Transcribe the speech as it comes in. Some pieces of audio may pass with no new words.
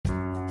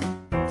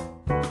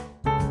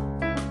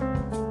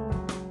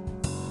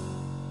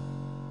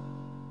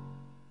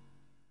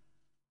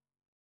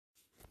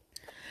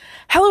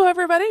Hello,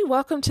 everybody.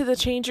 Welcome to the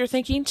Change Your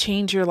Thinking,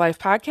 Change Your Life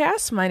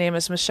podcast. My name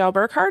is Michelle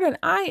Burkhardt, and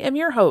I am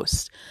your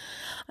host.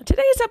 On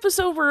today's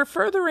episode, we're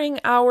furthering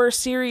our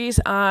series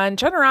on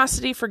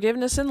generosity,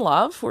 forgiveness, and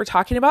love. We're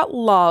talking about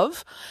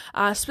love.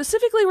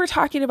 Specifically, we're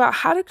talking about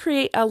how to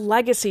create a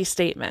legacy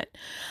statement.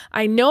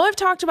 I know I've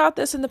talked about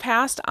this in the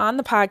past on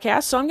the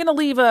podcast, so I'm going to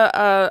leave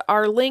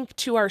our link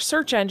to our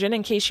search engine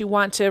in case you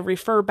want to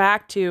refer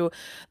back to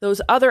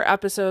those other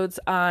episodes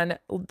on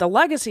the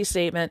legacy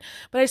statement.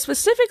 But I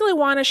specifically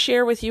want to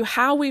share with you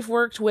how we've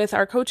worked with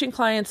our coaching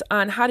clients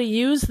on how to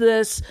use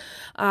this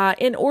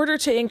in order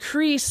to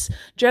increase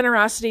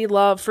generosity,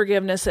 love,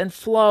 forgiveness, and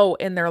flow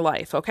in their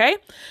life, okay?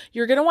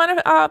 You're going to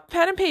want a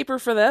pen and paper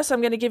for this.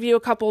 I'm going to give you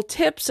a couple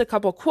tips, a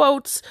couple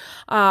quotes,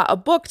 a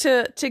book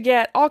to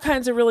get, all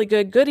kinds of really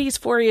good goodies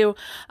for you.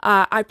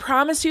 I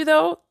promise you,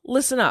 though,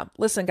 listen up.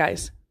 Listen,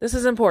 guys, this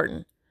is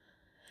important.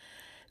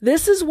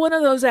 This is one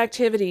of those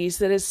activities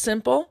that is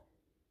simple,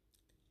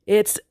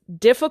 it's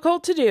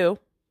difficult to do,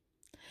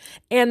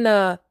 and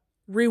the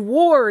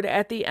reward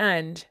at the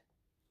end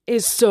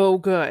is so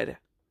good.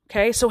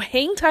 Okay, so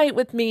hang tight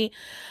with me.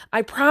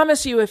 I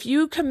promise you, if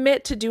you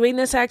commit to doing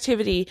this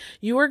activity,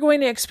 you are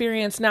going to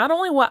experience not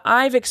only what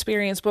I've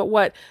experienced, but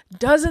what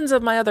dozens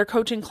of my other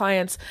coaching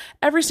clients,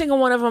 every single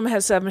one of them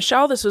has said,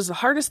 Michelle, this was the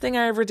hardest thing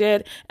I ever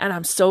did, and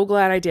I'm so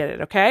glad I did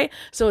it, okay?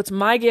 So it's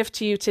my gift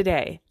to you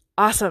today.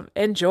 Awesome.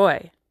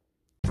 Enjoy.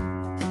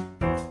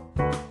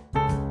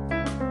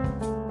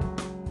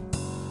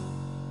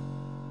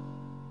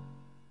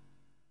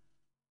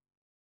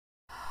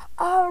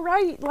 All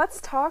right, let's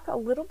talk a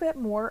little bit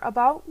more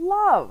about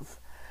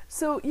love.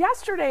 So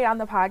yesterday on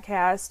the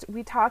podcast,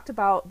 we talked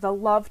about the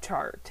love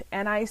chart,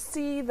 and I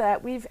see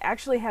that we've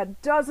actually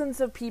had dozens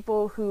of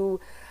people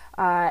who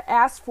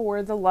asked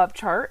for the love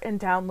chart and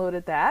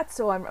downloaded that.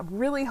 So I'm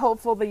really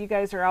hopeful that you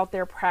guys are out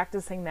there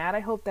practicing that. I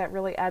hope that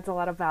really adds a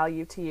lot of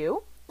value to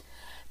you.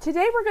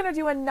 Today we're going to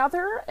do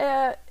another,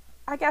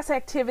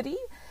 activity.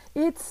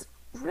 It's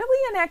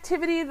really an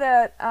activity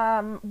that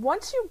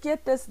once you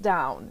get this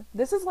down,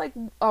 this is like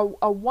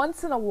a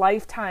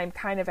once-in-a-lifetime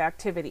kind of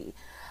activity.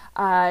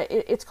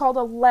 It's called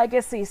a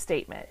legacy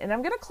statement. And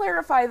I'm going to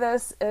clarify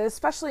this,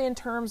 especially in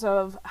terms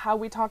of how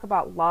we talk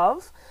about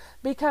love,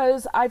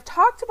 because I've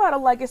talked about a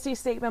legacy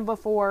statement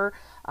before,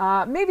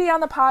 maybe on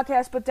the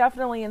podcast, but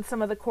definitely in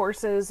some of the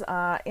courses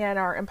and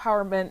our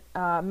Empowerment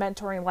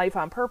Mentoring Life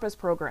on Purpose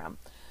program.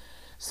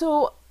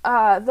 So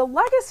the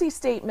legacy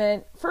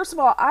statement, first of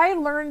all, I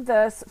learned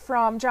this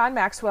from John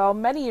Maxwell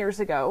many years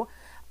ago.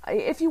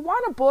 If you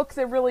want a book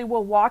that really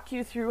will walk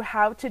you through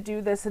how to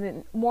do this in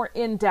a more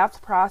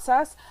in-depth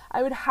process,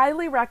 I would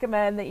highly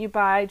recommend that you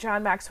buy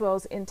John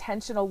Maxwell's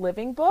Intentional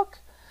Living book.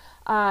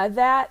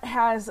 That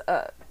has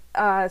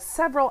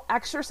several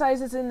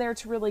exercises in there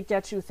to really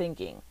get you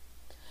thinking.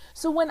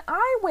 So when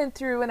I went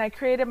through and I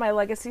created my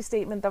legacy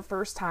statement the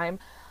first time,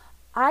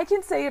 I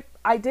can say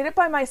I did it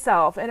by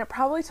myself, and it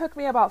probably took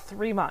me about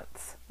 3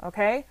 months,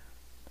 okay?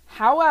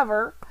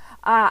 However,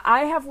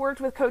 I have worked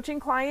with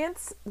coaching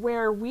clients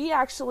where we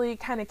actually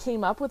kind of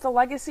came up with a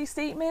legacy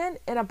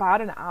statement in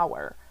about an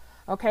hour,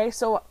 okay?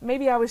 So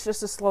maybe I was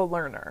just a slow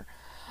learner.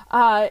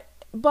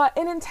 But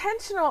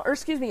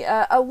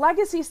a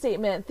legacy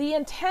statement, the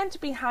intent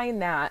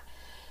behind that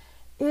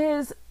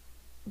is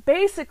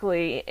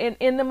basically,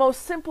 in the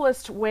most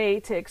simplest way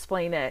to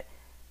explain it,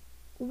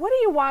 what do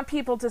you want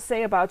people to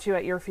say about you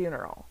at your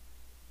funeral?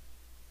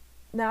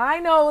 Now, I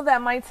know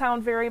that might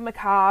sound very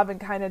macabre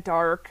and kind of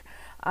dark.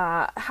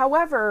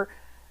 However,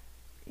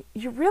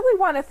 you really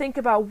want to think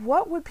about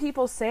what would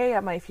people say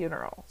at my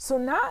funeral. So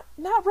not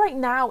right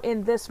now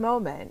in this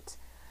moment,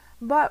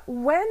 but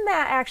when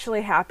that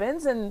actually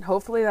happens, and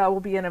hopefully that will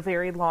be in a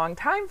very long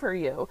time for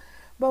you,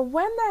 but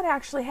when that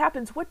actually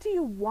happens, what do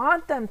you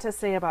want them to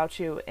say about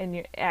you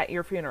at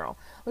your funeral?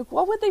 Like,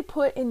 what would they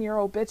put in your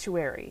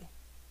obituary?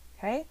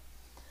 Okay?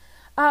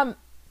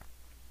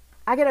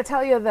 I got to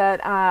tell you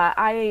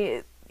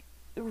that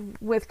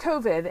with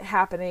COVID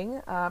happening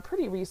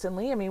pretty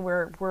recently, I mean,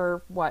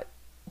 we're what?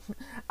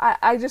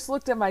 I just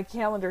looked at my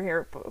calendar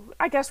here.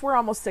 I guess we're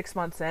almost 6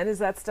 months in. Is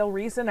that still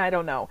recent? I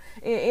don't know.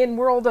 In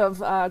world of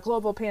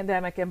global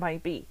pandemic, it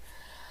might be.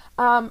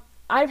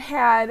 I've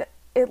had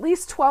at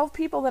least 12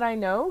 people that I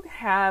know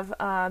have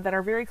that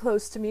are very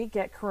close to me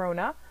get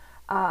corona,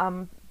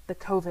 the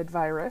COVID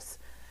virus.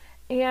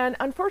 And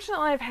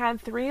unfortunately, I've had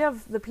 3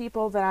 of the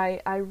people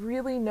that I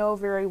really know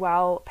very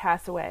well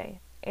pass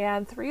away.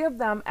 And 3 of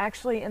them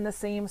actually in the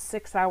same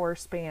 6-hour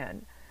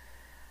span.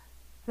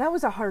 That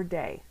was a hard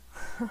day.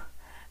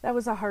 That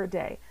was a hard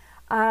day.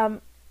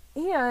 And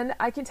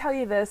I can tell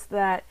you this,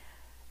 that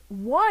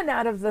 1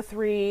 out of the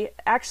 3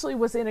 actually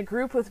was in a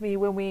group with me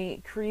when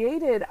we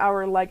created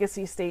our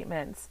legacy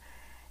statements.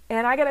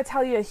 And I got to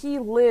tell you, he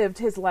lived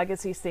his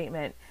legacy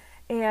statement.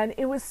 And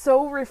it was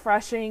so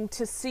refreshing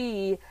to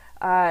see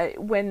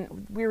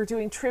when we were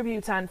doing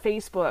tributes on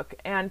Facebook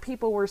and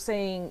people were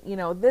saying,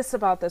 this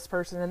about this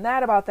person and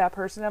that about that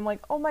person. I'm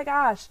like, oh my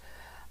gosh,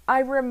 I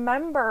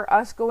remember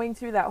us going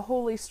through that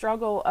holy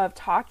struggle of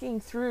talking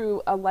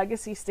through a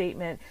legacy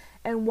statement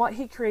and what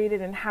he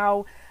created, and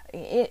how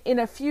in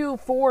a few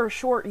 4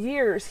 short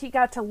years he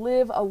got to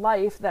live a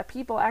life that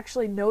people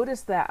actually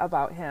noticed that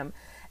about him.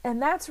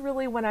 And that's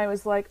really when I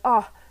was like,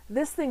 oh,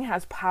 this thing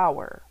has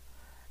power.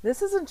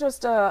 This isn't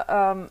just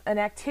an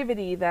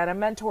activity that a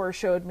mentor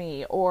showed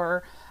me,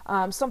 or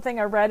something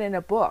I read in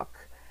a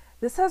book.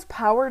 This has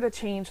power to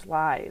change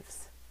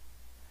lives.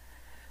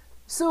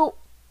 So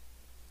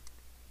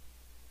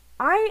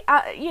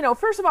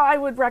first of all, I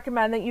would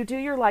recommend that you do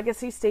your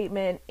legacy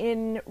statement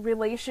in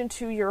relation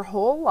to your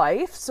whole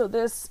life. So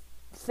this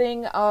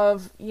thing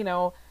of,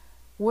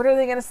 what are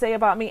they going to say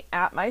about me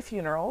at my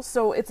funeral?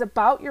 So it's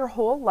about your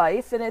whole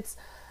life, and it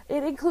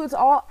includes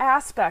all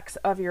aspects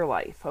of your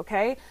life,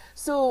 okay?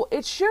 So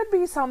it should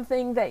be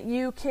something that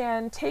you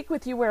can take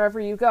with you wherever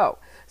you go.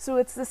 So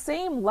it's the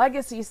same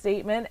legacy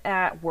statement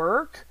at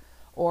work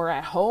or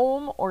at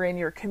home or in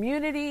your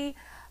community.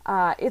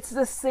 It's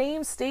the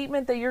same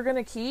statement that you're going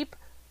to keep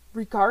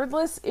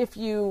regardless if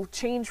you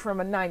change from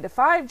a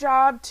 9-to-5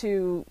 job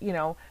to,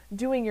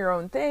 doing your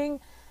own thing.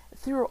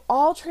 Through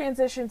all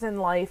transitions in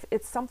life,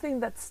 it's something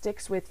that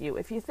sticks with you.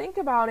 If you think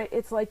about it,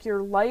 it's like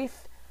your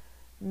life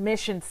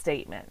mission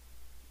statement.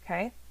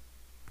 Okay?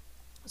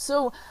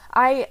 So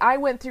I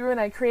went through and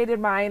I created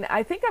mine.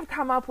 I think I've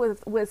come up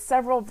with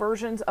several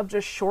versions of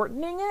just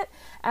shortening it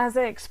as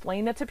I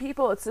explain it to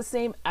people. It's the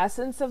same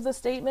essence of the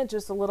statement,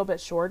 just a little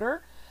bit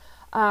shorter.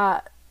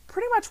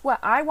 Pretty much what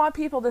I want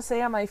people to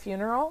say on my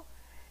funeral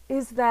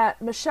is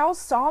that Michelle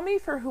saw me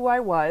for who I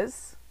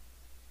was,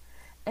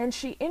 and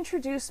she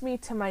introduced me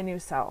to my new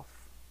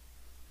self.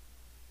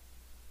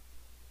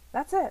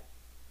 That's it.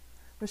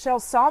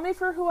 Michelle saw me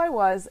for who I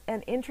was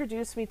and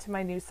introduced me to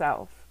my new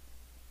self.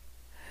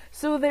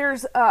 So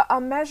there's a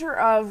measure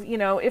of,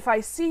 if I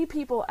see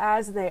people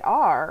as they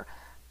are,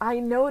 I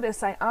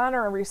notice, I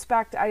honor and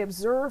respect, I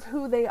observe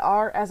who they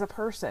are as a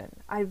person.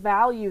 I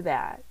value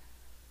that.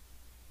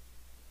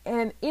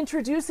 And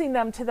introducing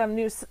them to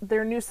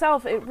their new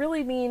self, it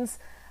really means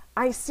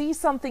I see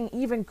something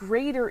even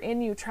greater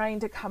in you trying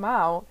to come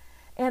out,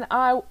 and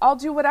I'll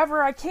do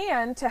whatever I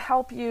can to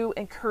help you,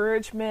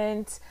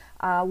 encouragement,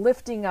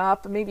 lifting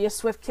up, maybe a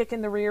swift kick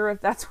in the rear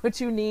if that's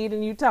what you need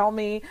and you tell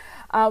me.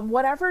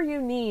 Whatever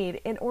you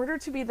need in order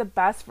to be the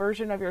best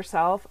version of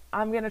yourself,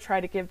 I'm going to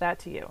try to give that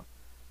to you.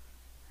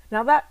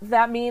 Now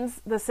that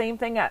means the same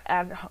thing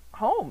at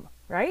home,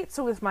 right?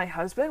 So with my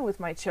husband, with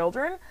my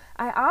children,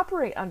 I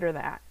operate under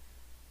that.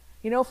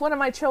 If one of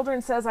my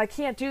children says, I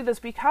can't do this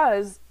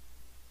because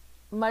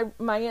my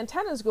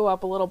antennas go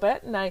up a little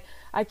bit, and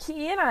I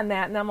key in on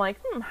that, and I'm like,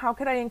 how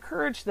could I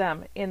encourage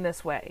them in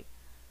this way?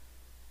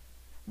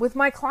 With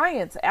my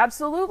clients,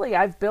 absolutely.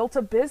 I've built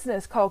a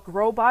business called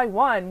Grow by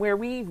One, where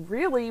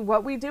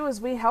what we do is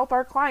we help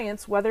our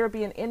clients, whether it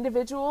be an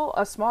individual,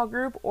 a small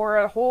group, or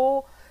a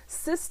whole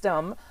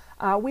system,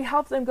 we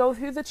help them go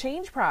through the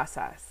change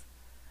process.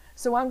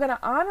 So I'm going to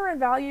honor and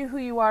value who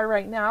you are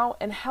right now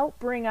and help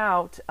bring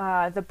out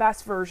the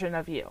best version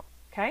of you,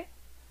 okay?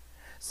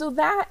 So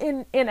that,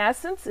 in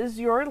essence, is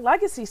your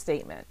legacy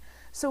statement.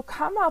 So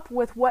come up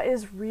with what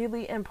is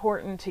really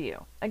important to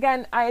you.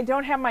 Again, I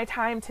don't have my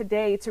time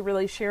today to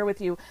really share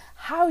with you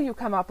how you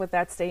come up with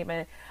that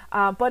statement,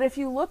 but if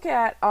you look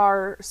at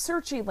our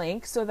Searchy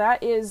link, so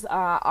that is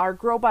our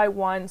Grow by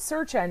One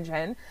search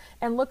engine,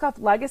 and look up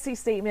legacy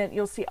statement,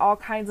 you'll see all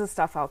kinds of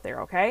stuff out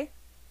there, okay?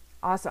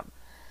 Awesome.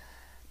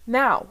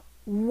 Now,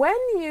 when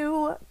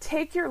you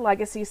take your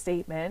legacy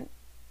statement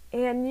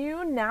and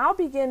you now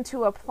begin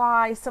to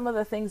apply some of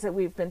the things that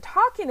we've been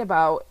talking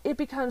about, it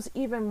becomes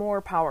even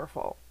more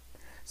powerful.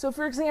 So,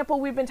 for example,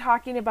 we've been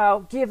talking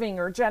about giving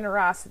or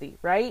generosity,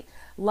 right?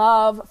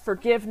 Love,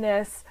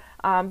 forgiveness,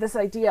 this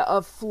idea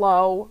of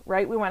flow,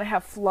 right? We want to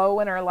have flow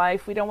in our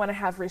life. We don't want to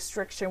have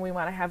restriction. We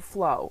want to have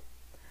flow.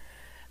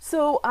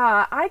 So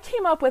I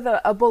came up with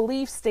a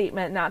belief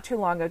statement not too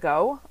long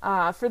ago.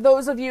 For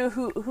those of you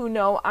who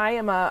know, I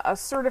am a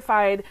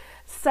certified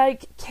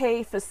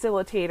Psych-K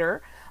facilitator,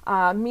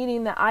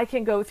 meaning that I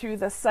can go through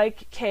the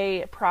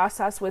Psych-K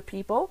process with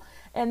people.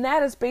 And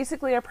that is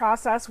basically a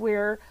process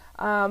where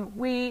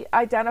we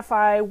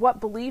identify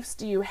what beliefs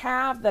do you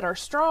have that are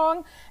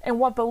strong, and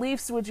what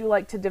beliefs would you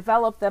like to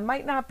develop that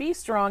might not be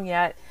strong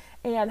yet,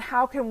 and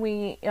how can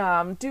we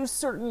do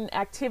certain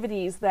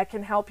activities that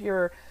can help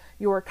your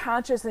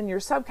conscious and your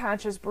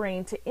subconscious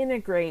brain to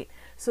integrate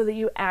so that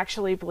you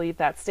actually believe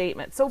that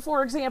statement. So,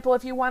 for example,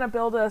 if you want to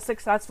build a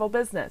successful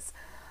business,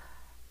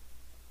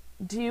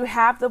 do you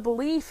have the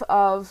belief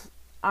of,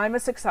 I'm a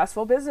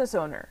successful business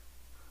owner?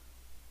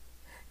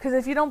 Because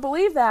if you don't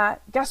believe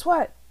that, guess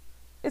what?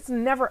 It's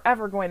never,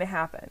 ever going to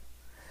happen.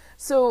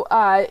 So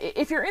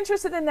if you're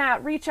interested in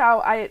that, reach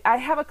out. I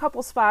have a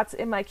couple spots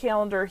in my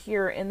calendar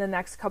here in the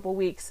next couple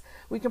weeks.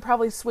 We can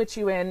probably switch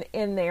you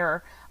in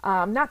there.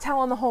 Not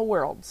telling the whole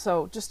world,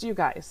 so just you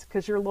guys,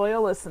 because you're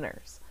loyal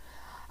listeners.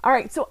 All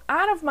right, so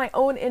out of my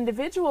own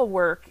individual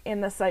work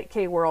in the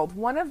Psych-K world,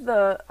 one of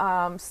the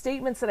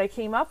statements that I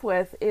came up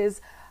with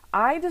is,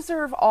 I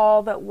deserve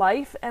all that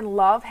life and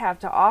love have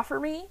to offer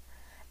me,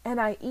 and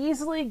I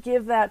easily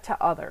give that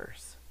to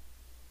others.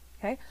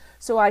 Okay,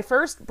 so I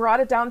first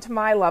brought it down to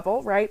my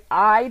level, right?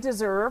 I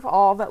deserve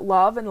all that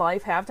love and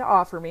life have to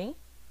offer me.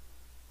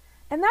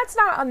 And that's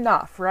not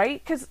enough,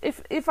 right? Because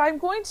if I'm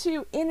going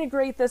to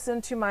integrate this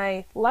into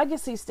my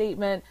legacy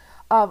statement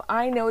of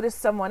I notice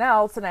someone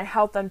else and I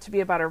help them to be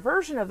a better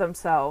version of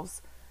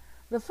themselves,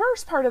 the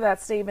first part of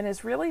that statement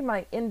is really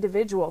my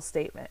individual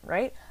statement,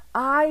 right?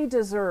 I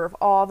deserve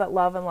all that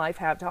love and life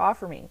have to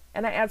offer me,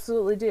 and I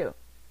absolutely do.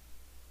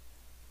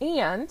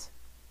 And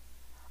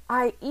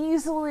I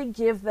easily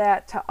give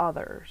that to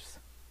others.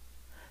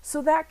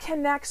 So that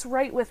connects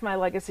right with my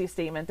legacy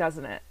statement,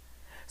 doesn't it?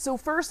 So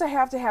first I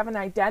have to have an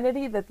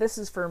identity that this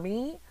is for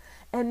me,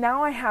 and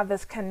now I have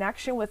this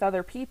connection with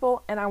other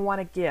people and I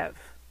want to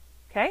give.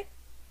 Okay?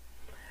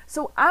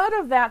 So out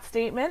of that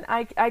statement,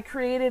 I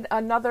created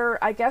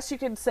another, I guess you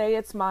could say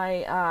it's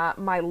my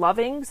my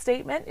loving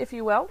statement, if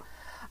you will.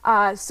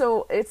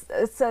 So it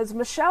says,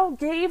 Michelle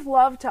gave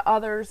love to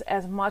others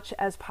as much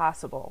as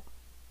possible.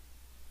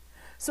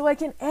 So I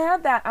can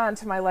add that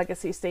onto my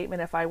legacy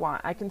statement if I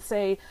want. I can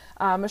say,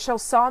 Michelle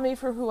saw me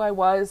for who I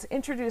was,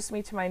 introduced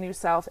me to my new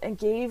self, and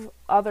gave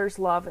others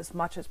love as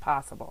much as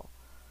possible.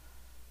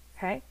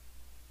 Okay?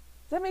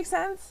 Does that make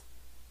sense?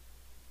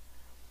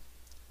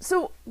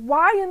 So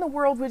why in the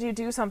world would you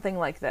do something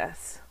like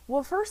this?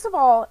 Well, first of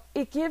all,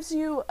 it gives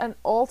you an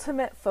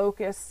ultimate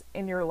focus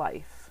in your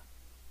life.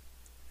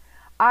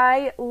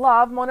 I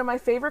love one of my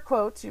favorite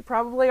quotes. You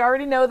probably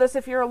already know this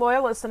if you're a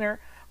loyal listener.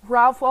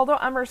 Ralph Waldo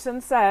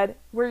Emerson said,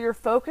 where your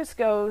focus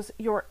goes,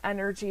 your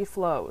energy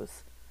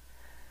flows.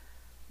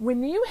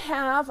 When you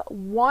have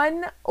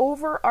one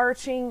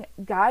overarching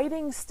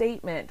guiding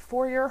statement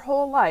for your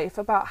whole life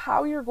about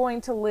how you're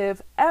going to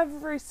live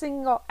every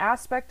single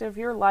aspect of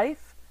your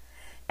life,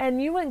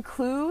 and you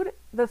include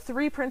the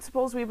 3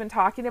 principles we've been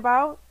talking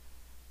about,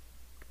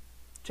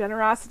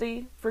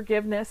 generosity,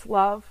 forgiveness,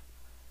 love,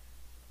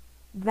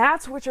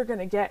 that's what you're going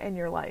to get in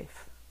your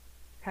life.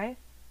 Okay?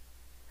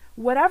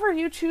 Whatever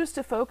you choose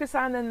to focus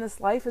on in this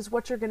life is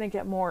what you're going to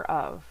get more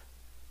of.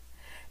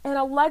 And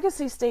a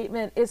legacy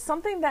statement is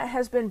something that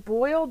has been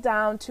boiled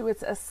down to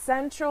its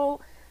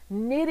essential,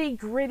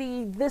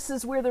 nitty-gritty, this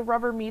is where the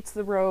rubber meets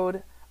the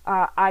road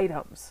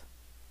items.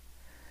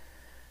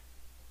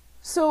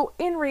 So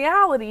in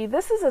reality,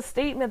 this is a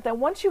statement that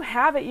once you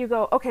have it, you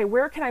go, okay,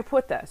 where can I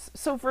put this?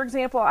 So for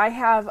example, I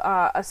have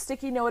a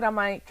sticky note on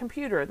my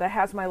computer that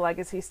has my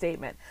legacy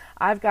statement.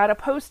 I've got a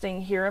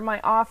posting here in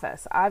my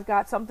office. I've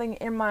got something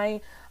in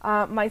my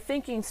my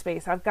thinking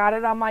space. I've got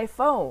it on my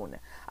phone.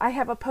 I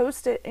have a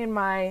Post-it in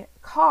my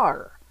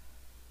car.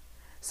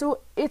 So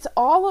it's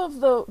all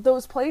of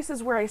those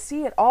places where I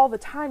see it all the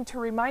time to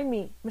remind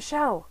me,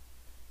 Michelle,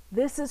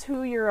 this is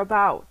who you're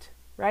about,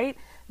 right?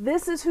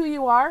 This is who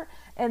you are,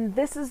 and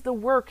this is the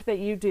work that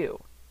you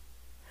do.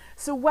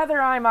 So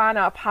whether I'm on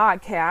a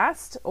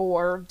podcast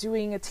or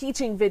doing a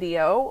teaching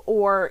video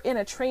or in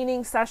a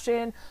training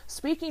session,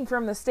 speaking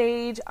from the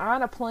stage,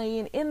 on a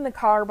plane, in the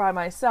car by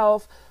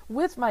myself,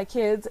 with my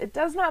kids, it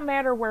does not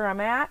matter where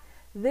I'm at.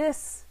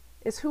 This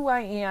is who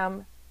I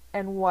am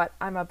and what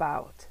I'm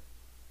about.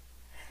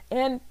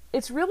 And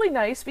it's really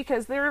nice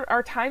because there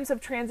are times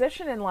of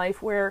transition in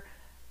life where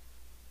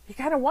you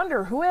kind of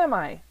wonder, who am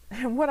I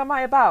and what am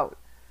I about?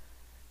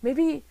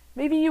 Maybe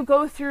you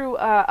go through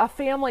a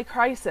family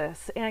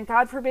crisis and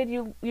God forbid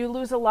you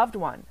lose a loved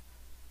one.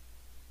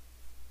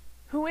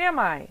 Who am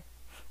I?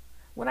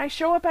 When I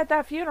show up at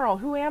that funeral,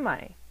 who am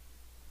I?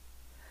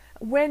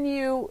 When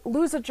you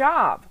lose a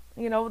job,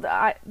 you know,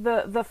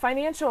 the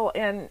financial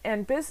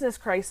and business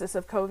crisis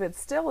of COVID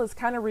still is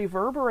kind of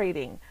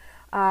reverberating.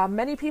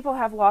 Many people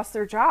have lost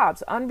their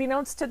jobs,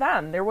 unbeknownst to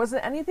them. There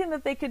wasn't anything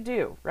that they could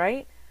do,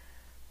 right?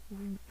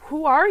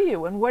 Who are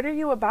you and what are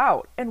you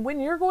about? And when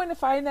you're going to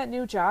find that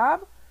new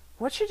job,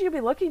 what should you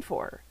be looking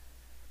for?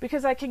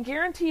 Because I can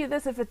guarantee you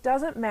this, if it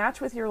doesn't match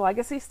with your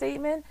legacy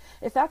statement,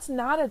 if that's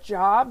not a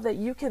job that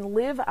you can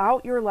live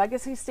out your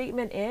legacy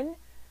statement in,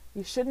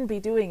 you shouldn't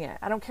be doing it.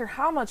 I don't care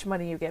how much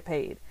money you get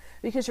paid,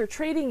 because you're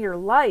trading your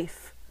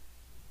life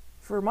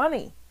for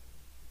money,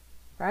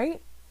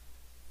 right?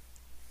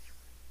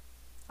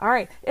 All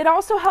right. It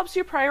also helps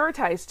you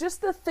prioritize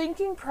just the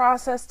thinking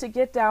process to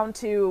get down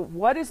to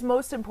what is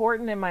most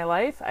important in my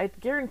life. I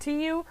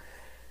guarantee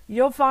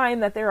you'll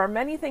find that there are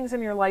many things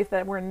in your life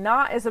that were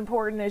not as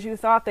important as you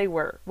thought they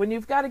were. When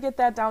you've got to get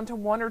that down to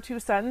 1 or 2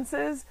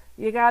 sentences,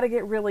 you got to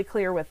get really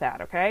clear with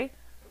that, okay?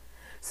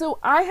 So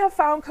I have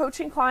found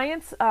coaching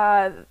clients,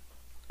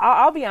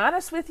 I'll be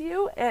honest with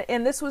you,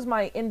 and this was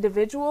my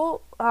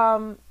individual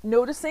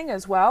noticing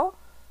as well.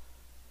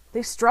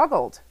 They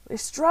struggled. They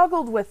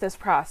struggled with this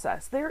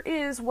process. There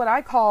is what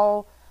I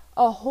call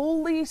a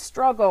holy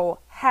struggle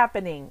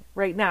happening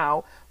right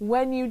now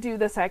when you do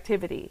this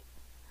activity.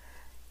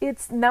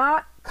 It's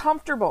not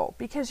comfortable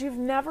because you've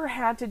never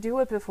had to do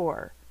it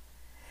before.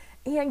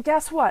 And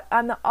guess what?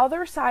 On the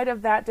other side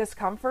of that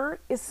discomfort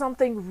is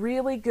something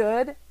really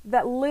good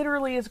that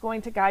literally is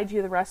going to guide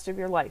you the rest of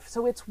your life.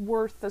 So it's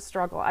worth the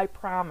struggle, I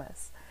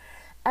promise.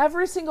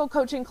 Every single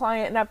coaching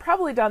client, and I've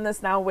probably done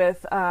this now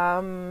with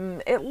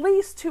at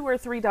least 2 or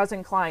 3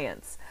 dozen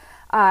clients,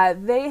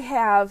 they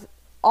have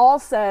all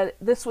said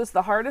this was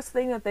the hardest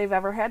thing that they've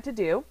ever had to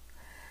do,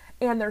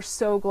 and they're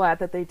so glad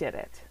that they did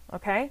it,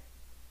 okay?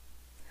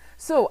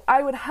 So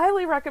I would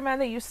highly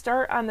recommend that you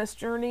start on this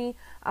journey.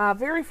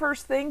 Very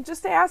first thing,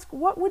 just to ask,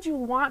 what would you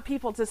want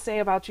people to say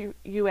about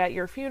you at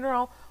your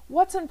funeral?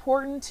 What's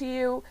important to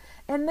you?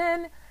 And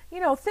then,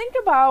 think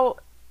about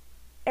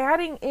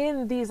adding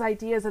in these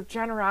ideas of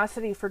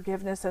generosity,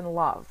 forgiveness, and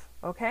love,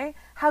 okay?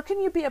 How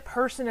can you be a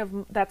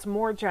person that's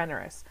more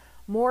generous,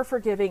 more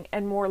forgiving,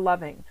 and more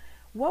loving?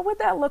 What would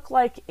that look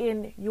like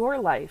in your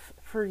life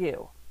for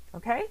you,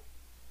 okay?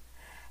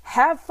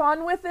 Have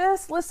fun with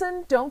this.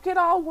 Listen, don't get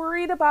all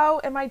worried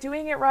about, am I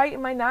doing it right?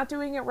 Am I not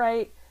doing it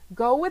right?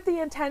 Go with the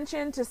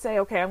intention to say,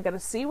 okay, I'm going to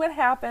see what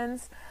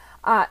happens.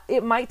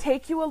 It might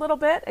take you a little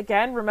bit.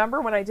 Again, remember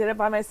when I did it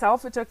by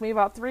myself, it took me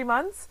about 3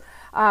 months.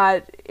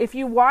 If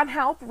you want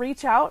help,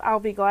 reach out.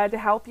 I'll be glad to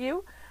help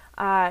you.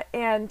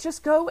 And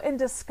just go and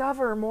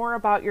discover more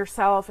about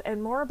yourself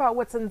and more about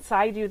what's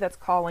inside you that's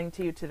calling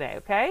to you today,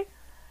 okay?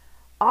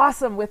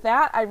 Awesome. With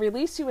that, I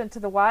release you into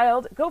the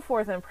wild. Go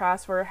forth and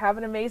prosper. Have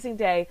an amazing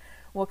day.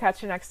 We'll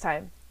catch you next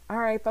time. All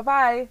right.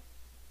 Bye-bye.